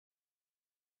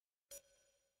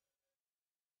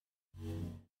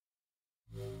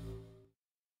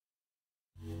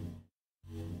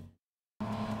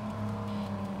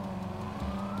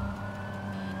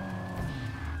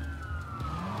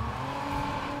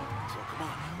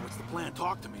plan?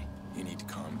 Talk to me. You need to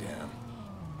calm down.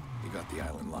 You got the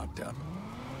island locked up.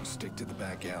 Stick to the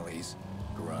back alleys,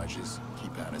 garages,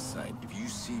 keep out of sight. If you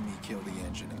see me kill the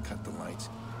engine and cut the lights,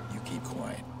 you keep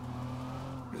quiet.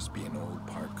 Just be an old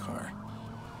parked car.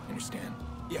 Understand?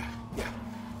 Yeah.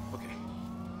 Okay.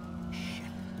 Shit,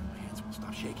 my hands won't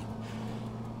stop shaking.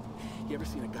 You ever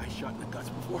seen a guy shot in the guts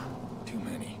before? Too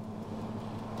many.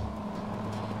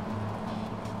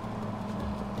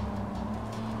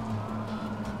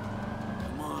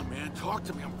 Come on, man, talk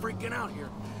to me. I'm freaking out here.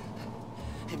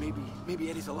 Hey, maybe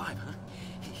Eddie's alive, huh?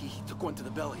 He took one to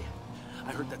the belly.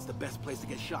 I heard that's the best place to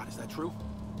get shot. Is that true?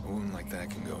 A wound like that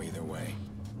can go either way.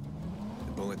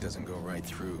 The bullet doesn't go right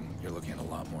through, you're looking at a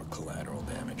lot more collateral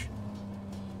damage.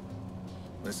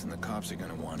 Listen, the cops are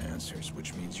gonna want answers,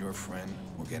 which means your friend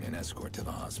will get an escort to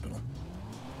the hospital.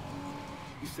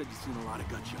 You said you've seen a lot of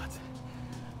gunshots.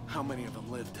 How many of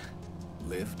them lived?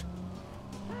 Lived?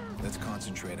 Let's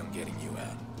concentrate on getting you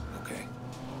out, okay?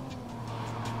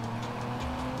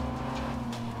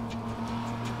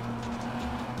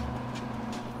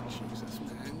 Jesus,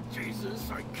 man.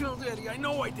 Jesus, I killed Eddie. I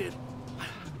know I did.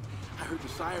 I heard the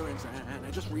sirens and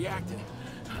I just reacted.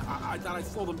 I thought I'd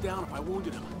slow them down if I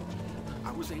wounded him.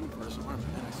 I was aiming for his arm,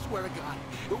 and I swear to God,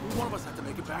 one of us had to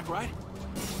make it back, right?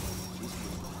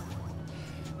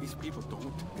 These people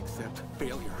don't accept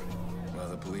failure. Well,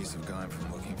 the police have gone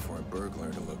from looking for a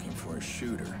burglar to looking for a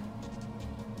shooter.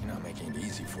 You're not making it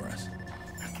easy for us.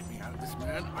 Get me out of this,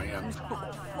 man. I am...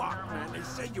 Oh, fuck, man. They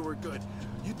said you were good.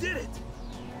 You did it!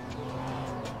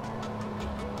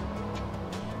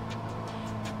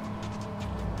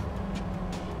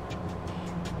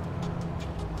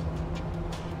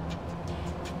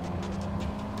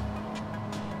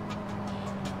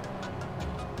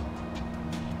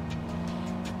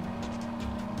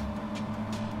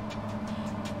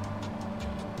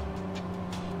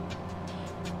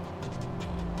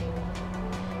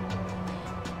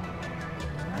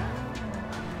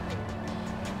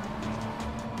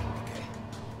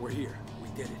 We're here. We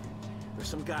did it. There's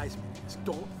some guys meeting us.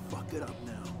 Don't fuck it up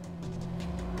now.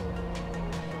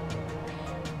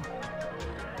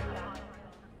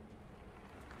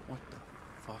 What the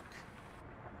fuck?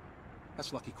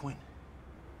 That's Lucky Quinn.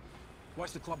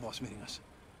 Why's the club boss meeting us?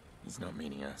 He's not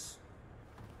meeting us.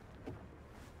 He's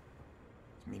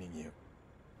meeting you.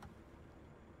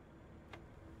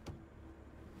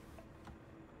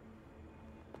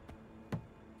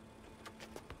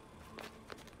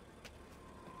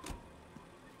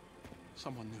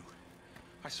 Someone knew.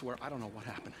 I swear, I don't know what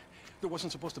happened. There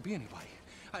wasn't supposed to be anybody.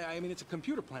 I mean, it's a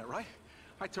computer plant, right?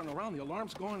 I turn around, the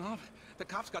alarm's going off. The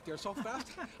cops got there so fast.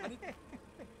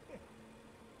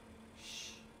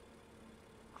 Shh.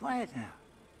 Quiet now.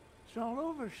 It's all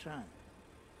over, son.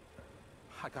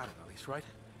 I got it, at least, right?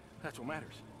 That's what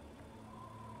matters.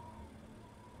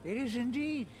 It is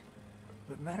indeed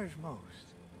what matters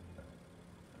most.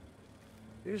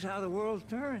 Here's how the world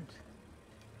turns.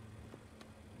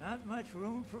 Not much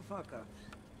room for fuck-ups.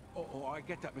 Oh, I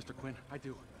get that, Mr. Quinn. I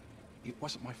do. It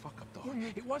wasn't my fuck-up, though. Yeah.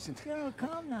 It wasn't.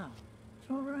 Calm now. It's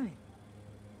all right.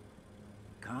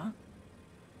 Calm?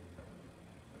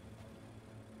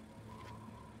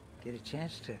 Get a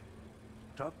chance to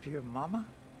talk to your mama?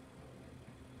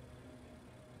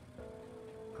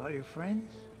 Call your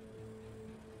friends?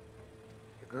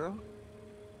 Your girl?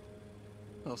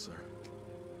 No, sir.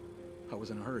 I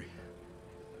was in a hurry.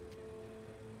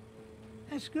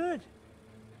 That's good.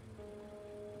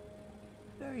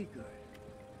 Very good.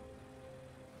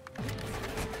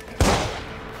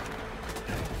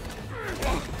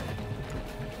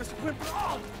 Mr. Quinn!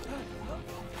 Oh!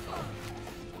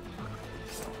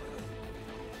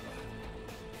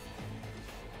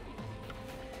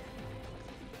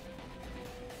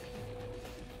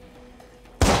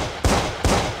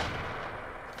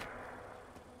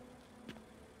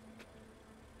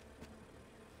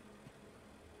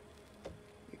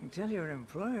 Tell your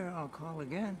employer I'll call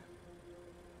again.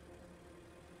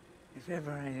 If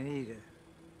ever I need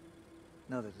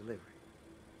another delivery.